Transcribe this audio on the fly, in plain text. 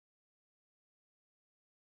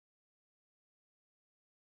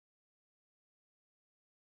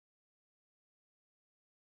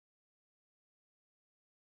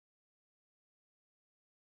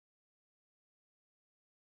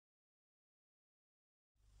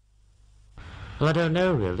Well, I don't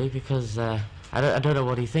know really, because I don't know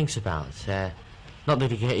what he thinks about. Not that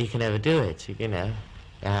he can ever do it, you know.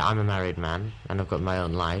 I'm a married man, and I've got my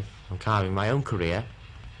own life. I'm carving my own career,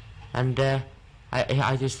 and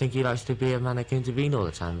I just think he likes to be a mannequin to Bean all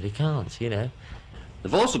the time, but he can't, you know.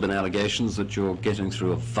 There have also been allegations that you're getting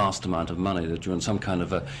through a vast amount of money, that you're in some kind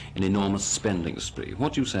of an enormous spending spree.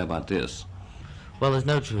 What do you say about this? Well, there's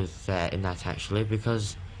no truth in that, actually,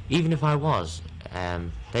 because even if I was,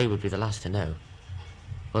 they would be the last to know.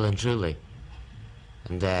 Well and truly.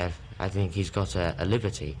 And I think he's got a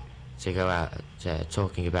liberty to go out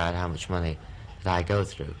talking about how much money that I go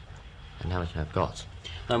through and how much I've got.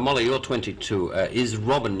 Now, Molly, you're 22. Is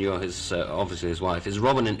Robin, you're his, obviously his wife, is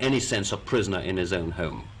Robin in any sense a prisoner in his own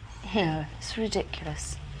home? No, it's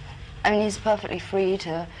ridiculous. I mean, he's perfectly free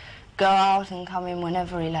to go out and come in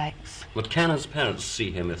whenever he likes. But can his parents see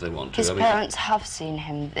him if they want to? His parents have seen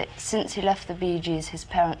him. Since he left the Bee Gees, his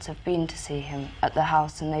parents have been to see him at the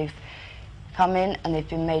house, and they've come in and they've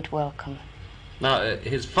been made welcome. Now,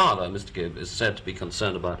 his father, Mr. Gibb, is said to be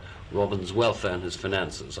concerned about Robin's welfare and his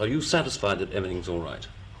finances. Are you satisfied that everything's all right?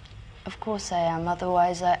 Of course I am,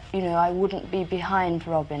 otherwise, I wouldn't be behind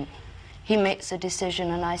Robin. He makes a decision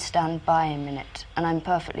and I stand by him in it, and I'm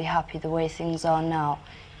perfectly happy the way things are now.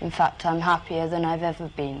 In fact, I'm happier than I've ever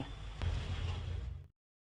been.